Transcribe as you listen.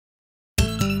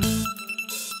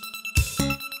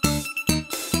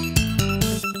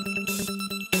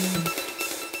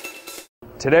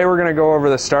Today we're going to go over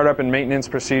the startup and maintenance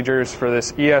procedures for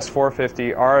this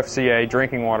ES450 RFCA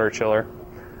drinking water chiller.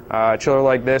 A chiller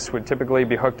like this would typically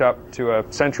be hooked up to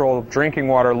a central drinking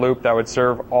water loop that would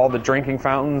serve all the drinking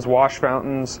fountains, wash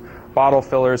fountains, bottle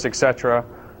fillers, etc.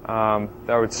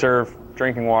 That would serve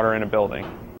drinking water in a building.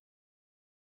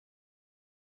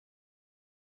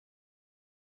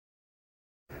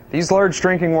 These large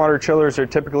drinking water chillers are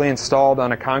typically installed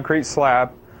on a concrete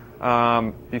slab.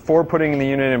 Before putting the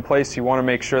unit in place, you want to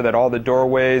make sure that all the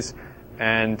doorways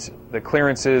and the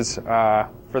clearances for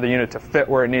the unit to fit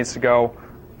where it needs to go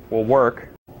will work.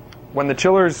 When the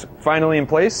chiller is finally in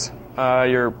place,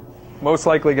 you're most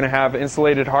likely going to have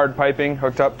insulated hard piping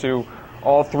hooked up to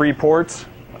all three ports: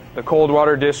 the cold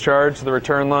water discharge, the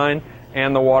return line,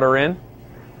 and the water in.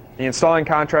 The installing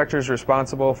contractor is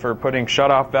responsible for putting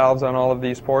shutoff valves on all of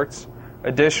these ports.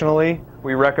 Additionally,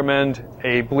 we recommend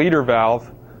a bleeder valve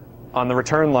on the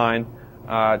return line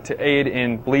to aid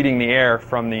in bleeding the air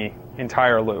from the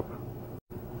entire loop.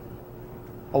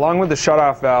 Along with the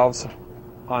shutoff valves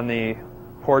on the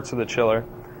ports of the chiller,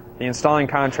 the installing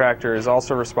contractor is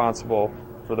also responsible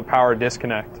for the power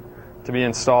disconnect to be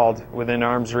installed within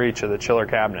arm's reach of the chiller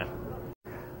cabinet.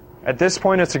 At this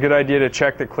point, it's a good idea to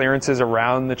check the clearances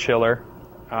around the chiller.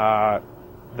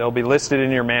 They'll be listed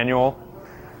in your manual.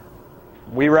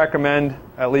 We recommend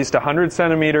at least 100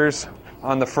 centimeters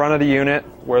on the front of the unit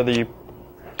where the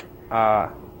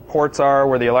ports are,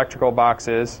 where the electrical box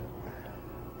is.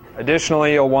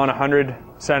 Additionally, you'll want 100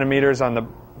 centimeters on the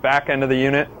back end of the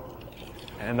unit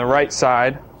and the right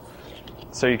side,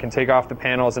 so you can take off the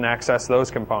panels and access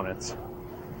those components.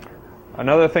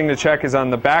 Another thing to check is on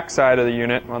the back side of the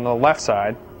unit, on the left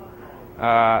side,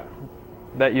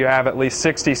 that you have at least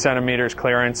 60 centimeters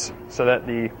clearance so that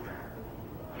the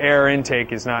air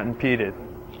intake is not impeded.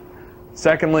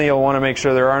 Secondly, you'll want to make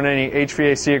sure there aren't any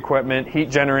HVAC equipment, heat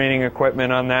generating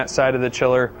equipment on that side of the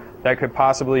chiller that could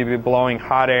possibly be blowing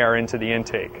hot air into the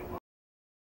intake.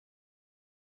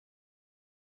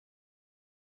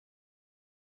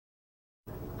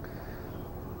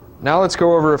 Now let's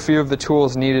go over a few of the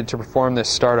tools needed to perform this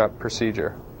startup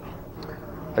procedure.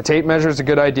 A tape measure is a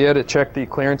good idea to check the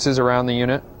clearances around the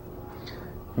unit.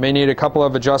 You may need a couple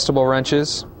of adjustable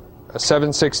wrenches, a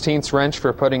 7/16 wrench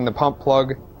for putting the pump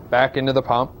plug back into the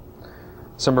pump,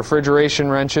 some refrigeration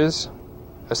wrenches,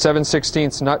 a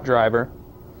 7/16 nut driver,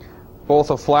 both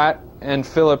a flat and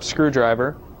Phillips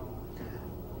screwdriver,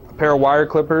 a pair of wire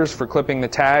clippers for clipping the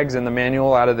tags and the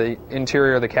manual out of the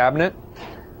interior of the cabinet.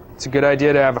 It's a good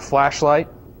idea to have a flashlight,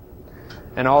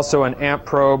 and also an amp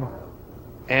probe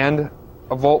and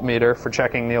a voltmeter for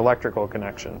checking the electrical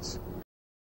connections.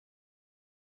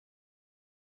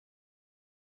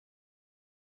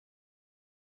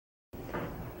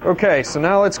 Okay, so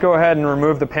now let's go ahead and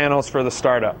remove the panels for the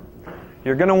startup.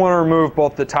 You're going to want to remove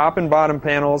both the top and bottom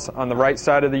panels on the right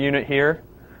side of the unit here,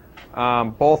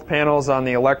 both panels on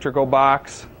the electrical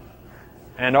box,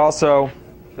 and also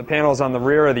the panels on the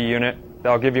rear of the unit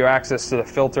that'll give you access to the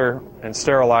filter and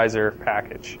sterilizer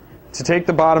package. To take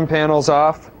the bottom panels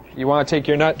off, you want to take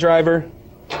your nut driver,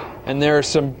 and there are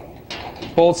some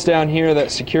bolts down here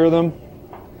that secure them.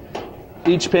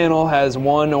 Each panel has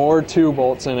 1 or 2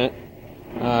 bolts in it.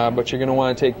 But you're going to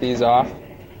want to take these off.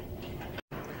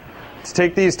 To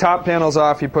take these top panels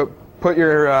off, you put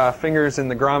your fingers in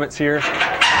the grommets here,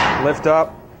 lift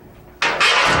up,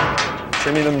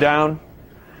 shimmy them down,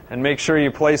 and make sure you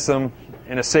place them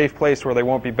in a safe place where they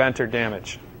won't be bent or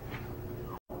damaged.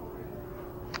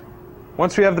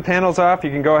 Once we have the panels off,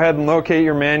 you can go ahead and locate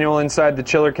your manual inside the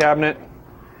chiller cabinet.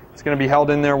 It's going to be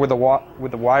held in there with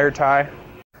a wire tie.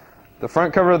 The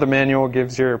front cover of the manual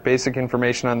gives your basic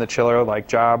information on the chiller, like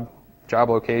job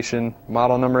location,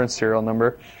 model number, and serial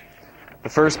number. The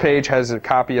first page has a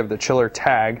copy of the chiller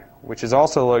tag, which is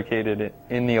also located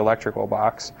in the electrical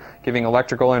box, giving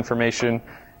electrical information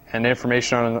and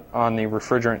information on the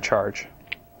refrigerant charge.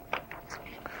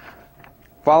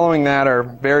 Following that are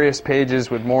various pages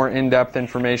with more in-depth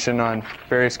information on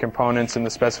various components and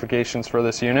the specifications for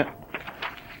this unit.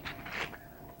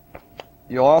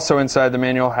 You'll also, inside the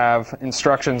manual, have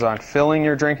instructions on filling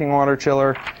your drinking water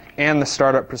chiller and the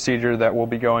startup procedure that we'll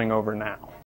be going over now.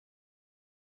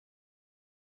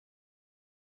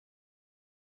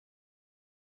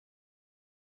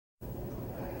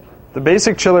 The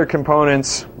basic chiller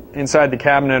components inside the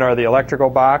cabinet are the electrical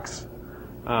box,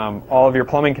 all of your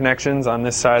plumbing connections on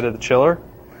this side of the chiller.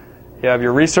 You have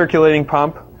your recirculating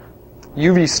pump,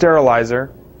 UV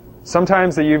sterilizer.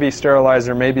 Sometimes the UV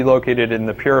sterilizer may be located in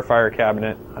the purifier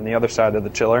cabinet on the other side of the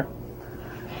chiller.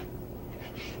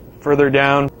 Further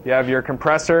down, you have your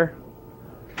compressor,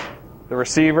 the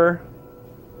receiver,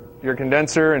 your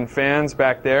condenser and fans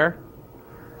back there.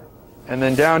 And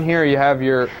then down here you have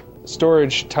your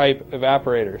storage type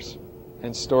evaporators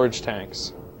and storage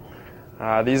tanks.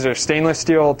 These are stainless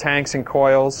steel tanks and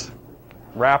coils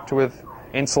wrapped with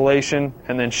insulation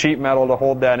and then sheet metal to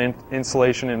hold that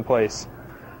insulation in place.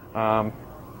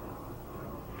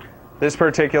 This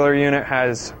particular unit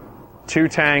has 2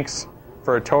 tanks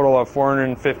for a total of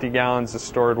 450 gallons of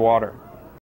stored water.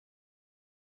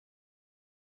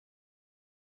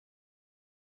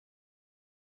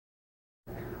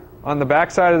 On the back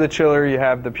side of the chiller you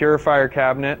have the purifier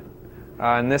cabinet.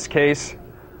 In this case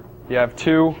you have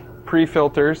 2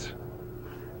 pre-filters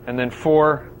and then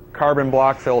 4 carbon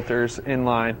block filters in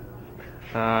line.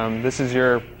 This is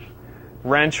your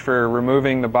wrench for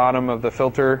removing the bottom of the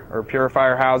filter or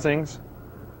purifier housings.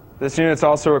 This unit is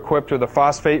also equipped with a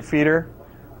phosphate feeder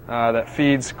that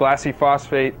feeds glassy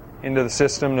phosphate into the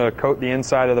system to coat the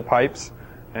inside of the pipes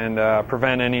and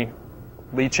prevent any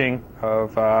leaching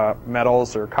of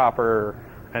metals or copper or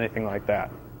anything like that.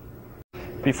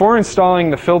 Before installing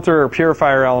the filter or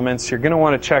purifier elements, you're going to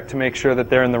want to check to make sure that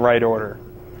they're in the right order.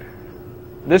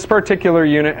 This particular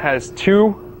unit has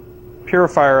 2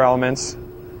 purifier elements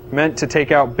meant to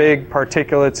take out big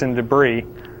particulates and debris,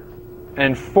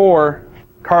 and 4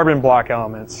 carbon block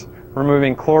elements,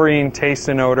 removing chlorine, taste,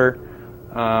 and odor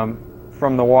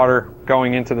from the water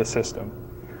going into the system.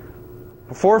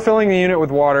 Before filling the unit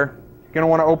with water, you're going to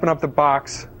want to open up the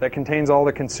box that contains all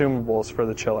the consumables for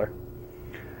the chiller.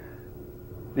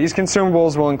 These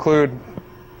consumables will include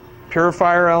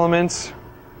purifier elements,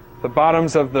 the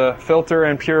bottoms of the filter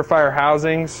and purifier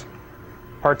housings,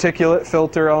 particulate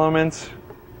filter elements,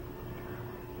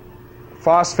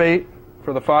 phosphate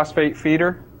for the phosphate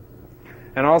feeder,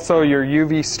 and also your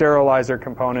UV sterilizer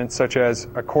components such as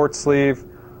a quart sleeve,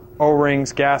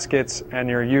 O-rings, gaskets, and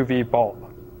your UV bulb.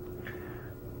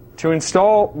 To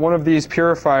install one of these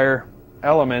purifier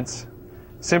elements,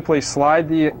 simply slide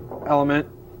the element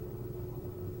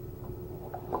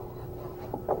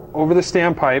over the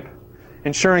standpipe,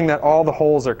 ensuring that all the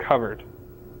holes are covered.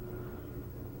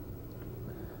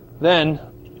 Then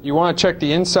you want to check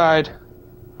the inside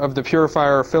of the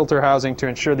purifier or filter housing to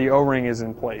ensure the O-ring is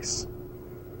in place.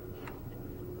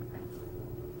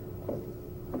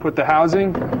 Put the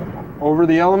housing over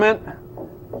the element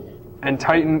and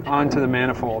tighten onto the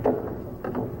manifold.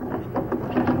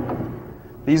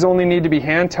 These only need to be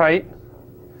hand tight,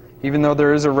 even though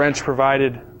there is a wrench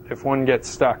provided if one gets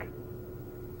stuck.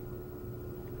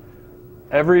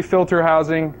 Every filter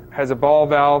housing has a ball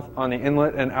valve on the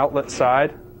inlet and outlet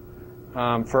side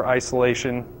for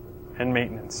isolation and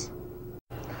maintenance.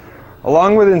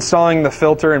 Along with installing the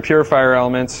filter and purifier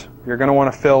elements, you're going to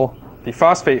want to fill the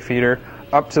phosphate feeder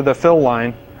up to the fill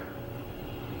line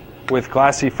with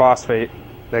glassy phosphate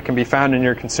that can be found in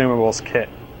your consumables kit.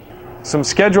 Some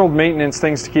scheduled maintenance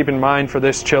things to keep in mind for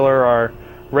this chiller are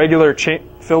regular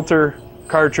filter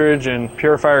cartridge and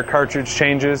purifier cartridge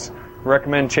changes.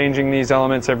 Recommend changing these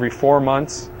elements every 4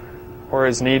 months or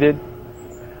as needed.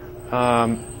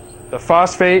 The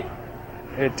phosphate,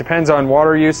 it depends on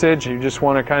water usage. You just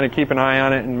want to kind of keep an eye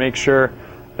on it and make sure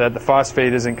that the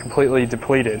phosphate isn't completely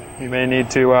depleted. You may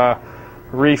need to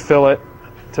refill it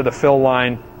to the fill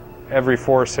line every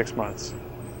 4 or 6 months.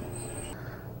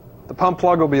 The pump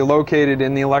plug will be located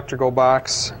in the electrical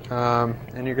box,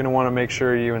 and you're going to want to make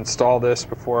sure you install this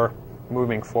before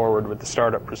moving forward with the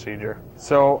startup procedure.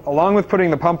 So along with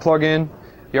putting the pump plug in,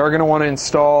 you are going to want to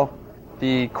install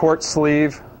the quart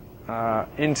sleeve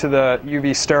into the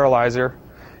UV sterilizer.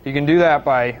 You can do that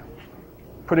by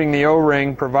putting the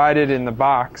O-ring provided in the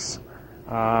box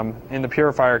in the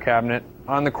purifier cabinet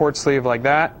on the quart sleeve like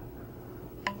that,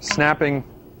 snapping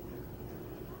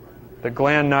the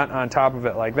gland nut on top of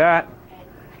it like that,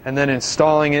 and then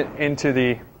installing it into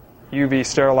the UV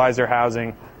sterilizer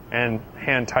housing and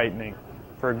hand tightening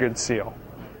for a good seal.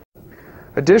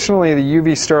 Additionally, the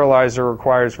UV sterilizer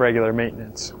requires regular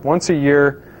maintenance. Once a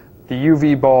year, the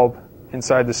UV bulb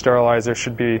inside the sterilizer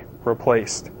should be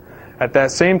replaced. At that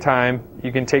same time,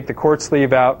 you can take the quart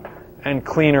sleeve out and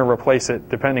clean or replace it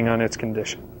depending on its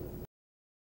condition.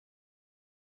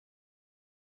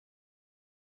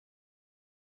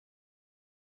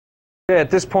 Okay, at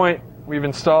this point, we've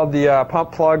installed the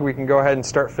pump plug. We can go ahead and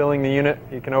start filling the unit.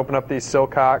 You can open up these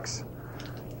silcocks,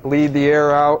 bleed the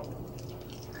air out,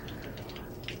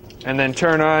 and then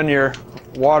turn on your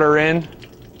water in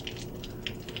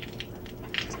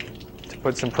to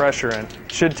put some pressure in.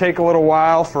 It should take a little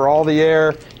while for all the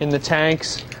air in the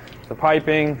tanks, the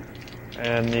piping,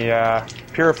 and the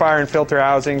purifier and filter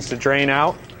housings to drain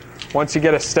out. Once you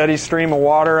get a steady stream of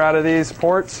water out of these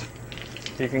ports,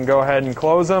 you can go ahead and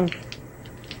close them.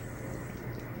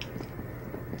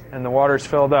 and the water's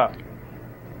filled up.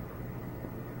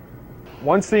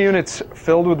 Once the unit's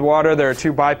filled with water, there are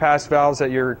two bypass valves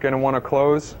that you're going to want to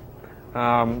close.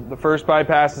 The first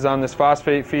bypass is on this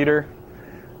phosphate feeder.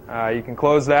 You can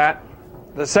close that.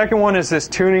 The second one is this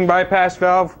tuning bypass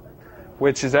valve,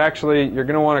 which is actually you're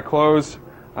going to want to close.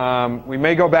 We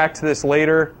may go back to this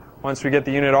later once we get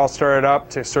the unit all started up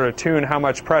to sort of tune how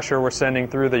much pressure we're sending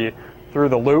through the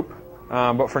loop.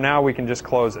 But for now, we can just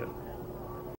close it.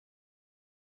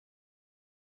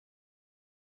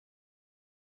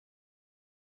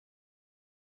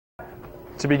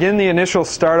 To begin the initial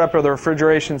startup of the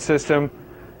refrigeration system,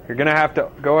 you're going to have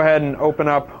to go ahead and open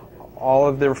up all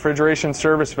of the refrigeration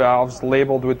service valves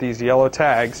labeled with these yellow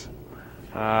tags.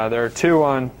 There are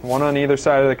one on either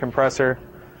side of the compressor,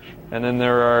 and then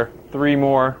there are three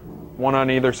more, one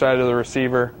on either side of the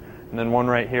receiver, and then one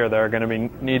right here that are going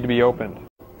to need to be opened.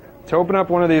 To open up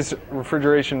one of these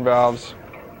refrigeration valves,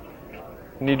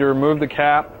 you need to remove the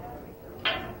cap,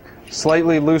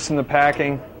 slightly loosen the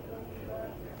packing,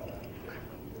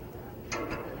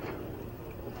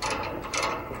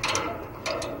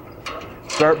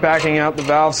 start backing out the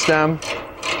valve stem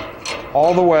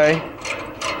all the way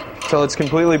until it's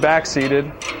completely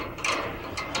backseated.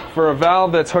 For a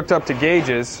valve that's hooked up to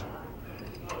gauges,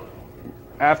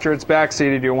 after it's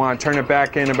backseated, you'll want to turn it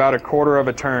back in about a quarter of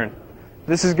a turn.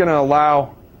 This is going to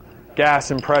allow gas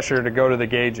and pressure to go to the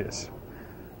gauges.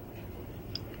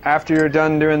 After you're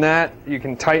done doing that, you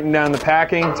can tighten down the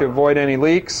packing to avoid any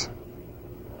leaks.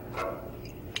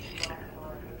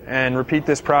 And repeat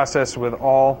this process with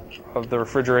all of the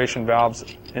refrigeration valves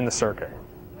in the circuit.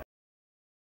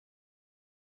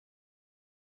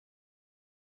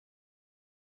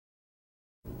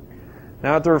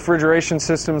 Now that the refrigeration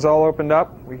system's all opened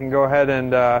up, we can go ahead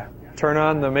and turn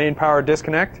on the main power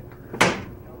disconnect.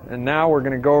 And now we're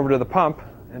going to go over to the pump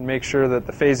and make sure that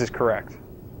the phase is correct.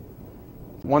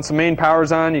 Once the main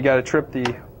power's on, you got to trip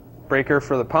the breaker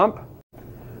for the pump.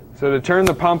 So to turn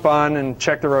the pump on and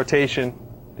check the rotation,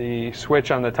 the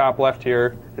switch on the top left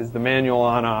here is the manual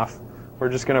on-off. We're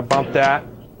just going to bump that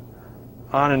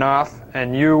on and off,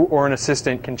 and you or an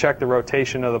assistant can check the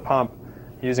rotation of the pump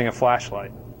using a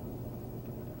flashlight.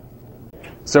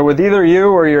 So with either you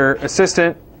or your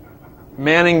assistant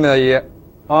manning the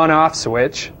on-off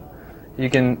switch, you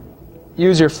can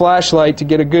use your flashlight to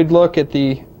get a good look at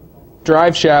the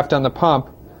drive shaft on the pump.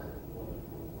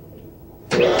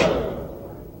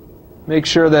 Make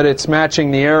sure that it's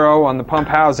matching the arrow on the pump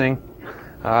housing.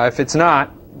 If it's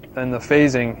not, then the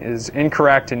phasing is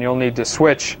incorrect and you'll need to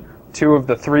switch two of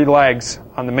the three legs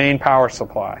on the main power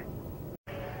supply.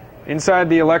 Inside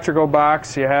the electrical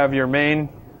box, you have your main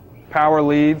power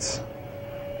leads.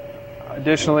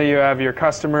 Additionally, you have your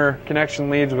customer connection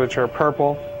leads, which are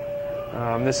purple.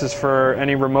 This is for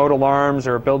any remote alarms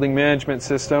or building management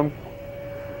system.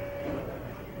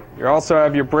 You also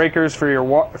have your breakers for your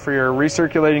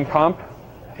recirculating pump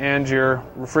and your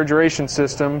refrigeration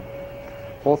system.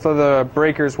 Both of the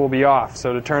breakers will be off,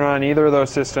 so to turn on either of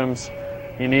those systems,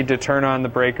 you need to turn on the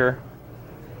breaker.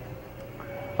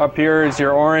 Up here is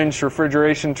your orange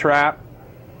refrigeration trap.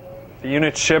 The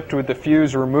unit's shipped with the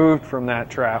fuse removed from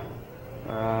that trap.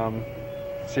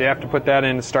 So you have to put that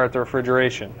in to start the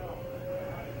refrigeration.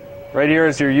 Right here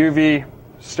is your UV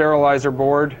sterilizer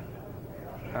board.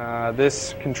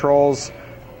 This controls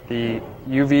the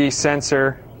UV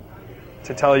sensor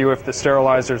to tell you if the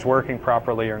sterilizer is working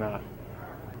properly or not.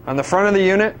 On the front of the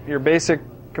unit, your basic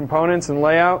components and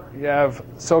layout, you have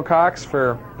silcox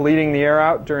for bleeding the air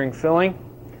out during filling,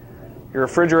 your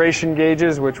refrigeration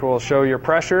gauges, which will show your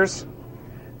pressures,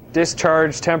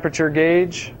 discharge temperature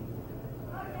gauge,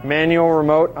 manual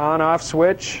remote on-off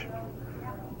switch,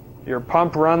 your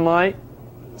pump run light,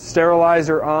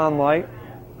 sterilizer on light,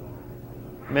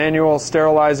 manual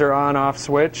sterilizer on-off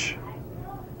switch,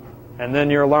 and then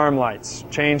your alarm lights,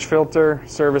 change filter,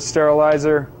 service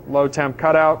sterilizer, low temp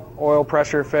cutout, oil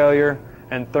pressure failure,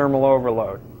 and thermal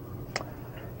overload.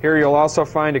 Here you'll also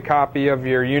find a copy of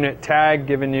your unit tag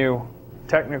giving you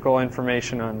technical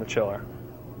information on the chiller.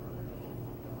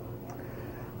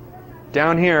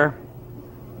 Down here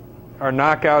are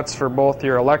knockouts for both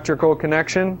your electrical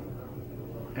connection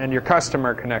and your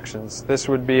customer connections. This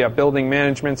would be a building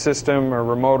management system or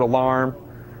remote alarm,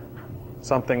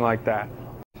 something like that.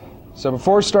 So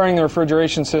before starting the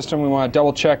refrigeration system, we want to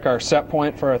double check our set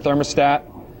point for our thermostat.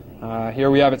 Here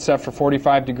we have it set for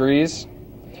 45 degrees.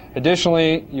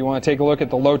 Additionally, you want to take a look at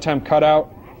the low temp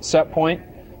cutout set point.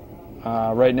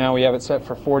 Right now we have it set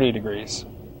for 40 degrees.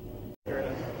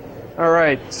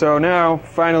 Alright, so now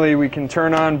finally we can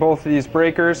turn on both of these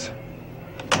breakers,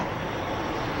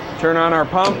 turn on our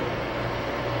pump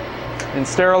and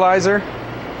sterilizer,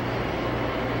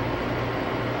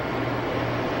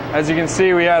 As you can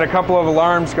see, we had a couple of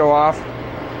alarms go off.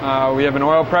 We have an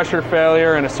oil pressure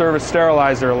failure and a service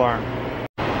sterilizer alarm.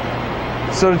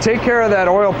 So to take care of that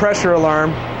oil pressure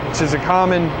alarm, which is a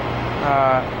commonly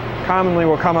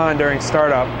will come on during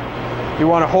startup, you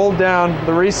want to hold down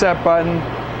the reset button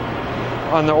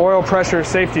on the oil pressure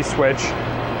safety switch.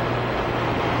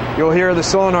 You'll hear the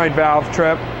solenoid valve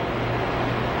trip,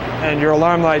 and your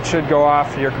alarm light should go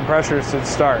off. Your compressor should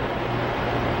start.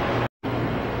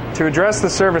 To address the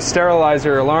service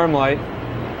sterilizer alarm light,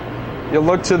 you'll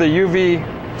look to the UV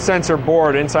sensor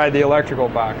board inside the electrical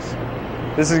box.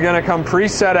 This is going to come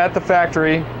preset at the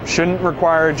factory, shouldn't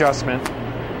require adjustment.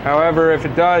 However, if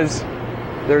it does,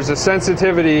 there's a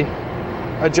sensitivity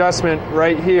adjustment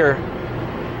right here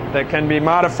that can be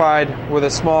modified with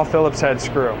a small Phillips head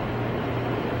screw.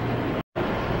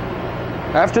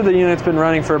 After the unit's been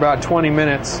running for about 20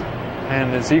 minutes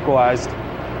and is equalized,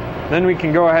 then we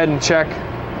can go ahead and check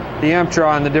the amp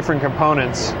draw on the different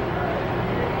components.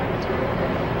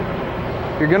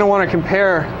 You're going to want to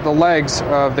compare the legs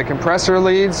of the compressor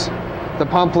leads, the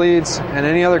pump leads, and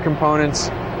any other components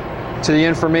to the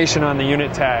information on the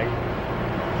unit tag.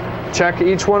 Check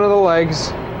each one of the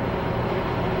legs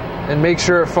and make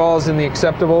sure it falls in the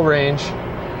acceptable range.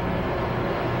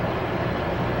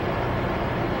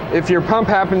 If your pump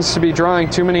happens to be drawing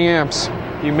too many amps,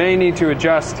 you may need to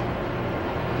adjust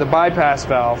the bypass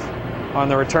valve on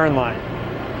the return line.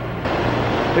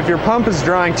 If your pump is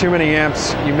drawing too many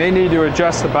amps, you may need to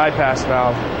adjust the bypass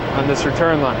valve on this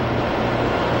return line,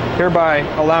 hereby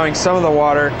allowing some of the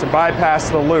water to bypass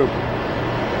the loop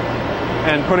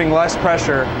and putting less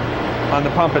pressure on the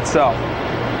pump itself.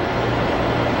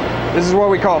 This is what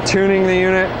we call tuning the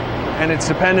unit, and it's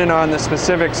dependent on the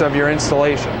specifics of your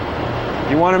installation.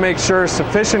 You want to make sure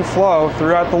sufficient flow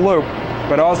throughout the loop,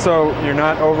 but also you're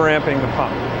not overamping the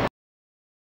pump.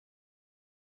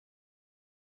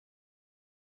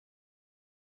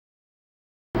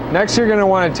 Next, you're going to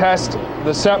want to test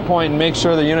the set point and make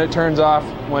sure the unit turns off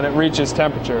when it reaches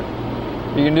temperature.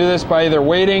 You can do this by either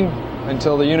waiting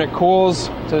until the unit cools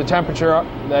to the temperature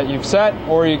that you've set,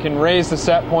 or you can raise the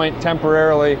set point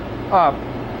temporarily up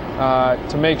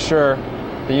to make sure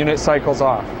the unit cycles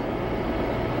off.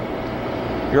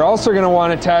 You're also going to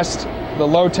want to test the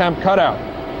low temp cutout.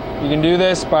 You can do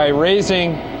this by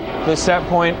raising the set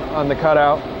point on the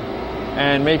cutout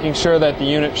and making sure that the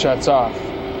unit shuts off.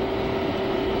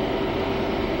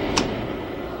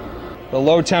 The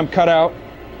low temp cutout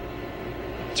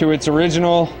to its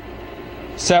original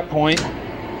set point,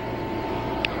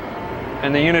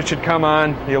 and the unit should come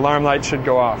on, the alarm light should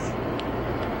go off.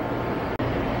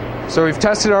 So we've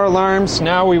tested our alarms.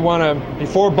 Now we want to,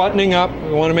 before buttoning up,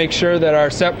 we want to make sure that our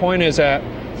set point is at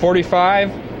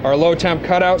 45, our low temp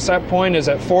cutout set point is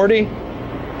at 40,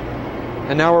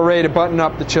 and now we're ready to button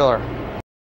up the chiller.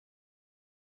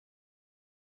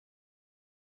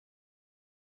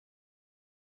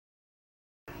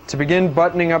 To begin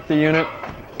buttoning up the unit,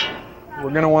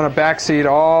 we're going to want to backseat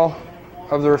all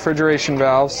of the refrigeration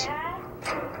valves,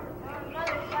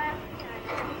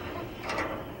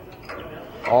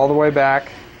 all the way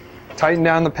back, tighten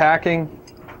down the packing,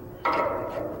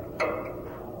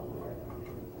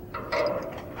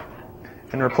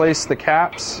 and replace the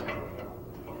caps.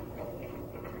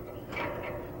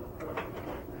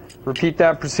 Repeat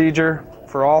that procedure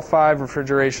for all 5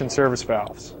 refrigeration service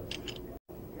valves.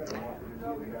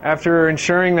 After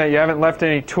ensuring that you haven't left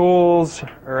any tools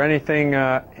or anything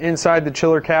inside the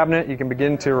chiller cabinet, you can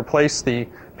begin to replace the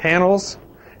panels.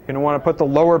 You're going to want to put the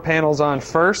lower panels on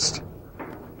first.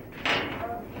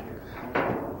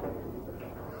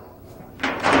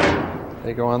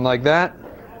 They go on like that,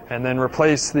 and then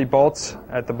replace the bolts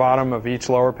at the bottom of each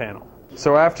lower panel.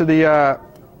 So after the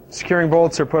securing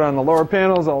bolts are put on the lower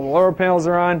panels, all the lower panels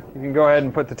are on, you can go ahead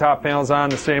and put the top panels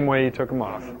on the same way you took them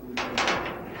off.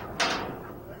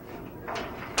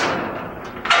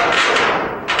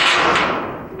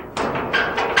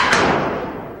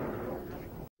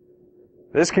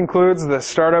 This concludes the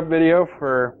startup video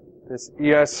for this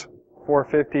ES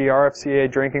 450 RFCA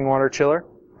drinking water chiller.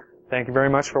 Thank you very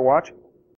much for watching.